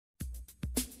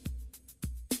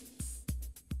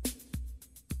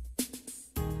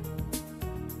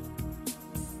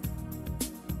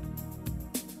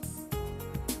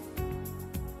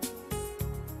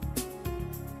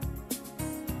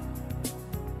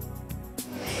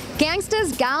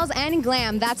Gangstas, gals, and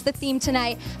glam, that's the theme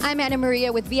tonight. I'm Anna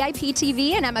Maria with VIP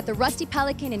TV, and I'm at the Rusty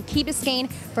Pelican in Key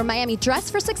Biscayne for Miami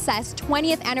Dress for Success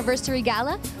 20th Anniversary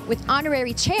Gala with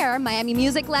honorary chair, Miami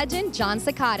music legend, Jon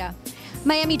Secada.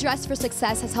 Miami Dress for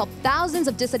Success has helped thousands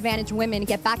of disadvantaged women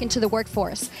get back into the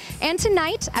workforce. And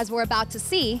tonight, as we're about to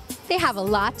see, they have a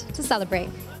lot to celebrate.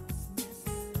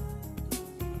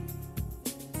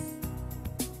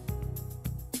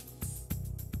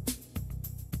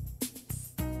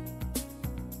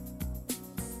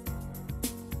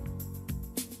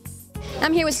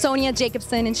 I'm here with Sonia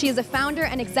Jacobson, and she is the founder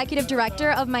and executive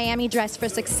director of Miami Dress for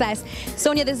Success.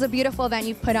 Sonia, this is a beautiful event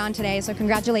you've put on today, so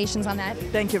congratulations on that.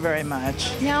 Thank you very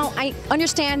much. Now, I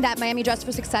understand that Miami Dress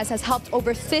for Success has helped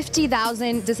over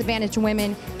 50,000 disadvantaged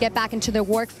women get back into the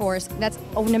workforce. That's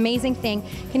an amazing thing.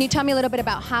 Can you tell me a little bit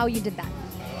about how you did that?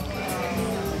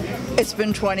 It's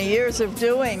been 20 years of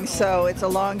doing, so it's a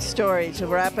long story. To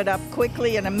wrap it up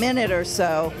quickly in a minute or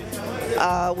so,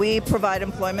 we provide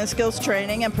employment skills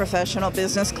training and professional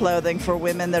business clothing for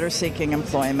women that are seeking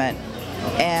employment.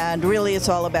 And really it's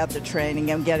all about the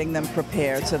training and getting them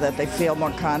prepared so that they feel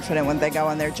more confident when they go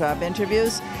on their job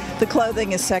interviews. The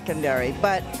clothing is secondary,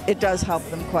 but it does help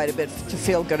them quite a bit to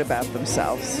feel good about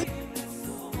themselves.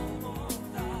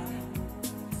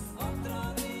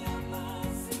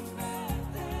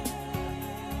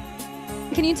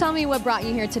 Can you tell me what brought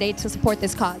you here today to support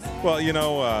this cause? Well, you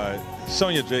know,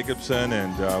 Sonia Jacobson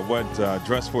and what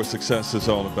Dress for Success is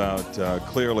all about,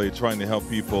 clearly trying to help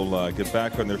people get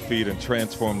back on their feet and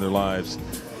transform their lives.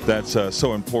 That's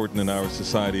so important in our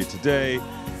society today.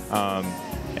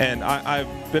 And I've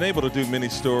been able to do many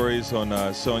stories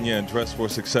on Sonia and Dress for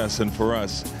Success, and for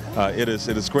us, it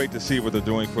is great to see what they're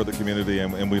doing for the community,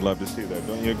 and we love to see that.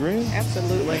 Don't you agree?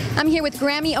 Absolutely. I'm here with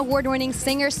Grammy Award-winning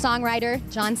singer-songwriter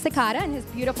Jon Secada and his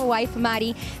beautiful wife,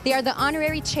 Mari. They are the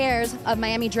honorary chairs of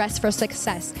Miami Dress for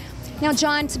Success. Now,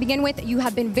 Jon, to begin with, you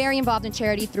have been very involved in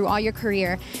charity through all your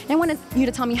career. And I wanted you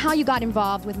to tell me how you got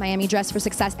involved with Miami Dress for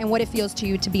Success and what it feels to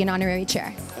you to be an honorary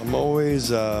chair. I'm always,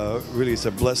 really, it's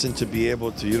a blessing to be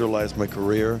able to utilize my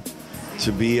career,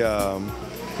 to be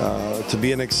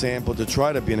an example, to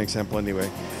try to be an example anyway,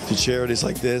 to charities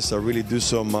like this. I really do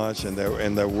so much, and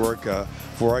their work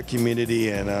for our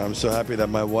community, and I'm so happy that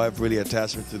my wife really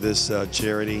attached me to this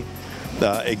charity.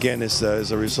 Again, it's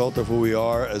a result of who we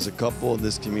are as a couple in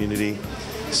this community.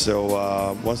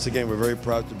 So once again, we're very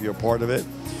proud to be a part of it,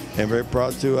 and very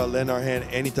proud to lend our hand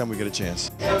anytime we get a chance.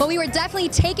 Well, we were definitely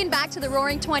taken back to the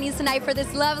Roaring 20s tonight for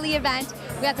this lovely event.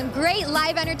 We had some great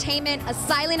live entertainment, a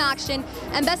silent auction,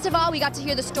 and best of all, we got to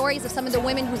hear the stories of some of the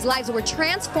women whose lives were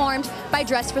transformed by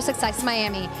Dress for Success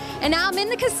Miami. And now I'm in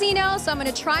the casino, so I'm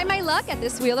going to try my luck at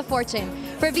this Wheel of Fortune.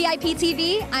 For VIP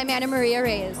TV, I'm Anna Maria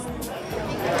Reyes.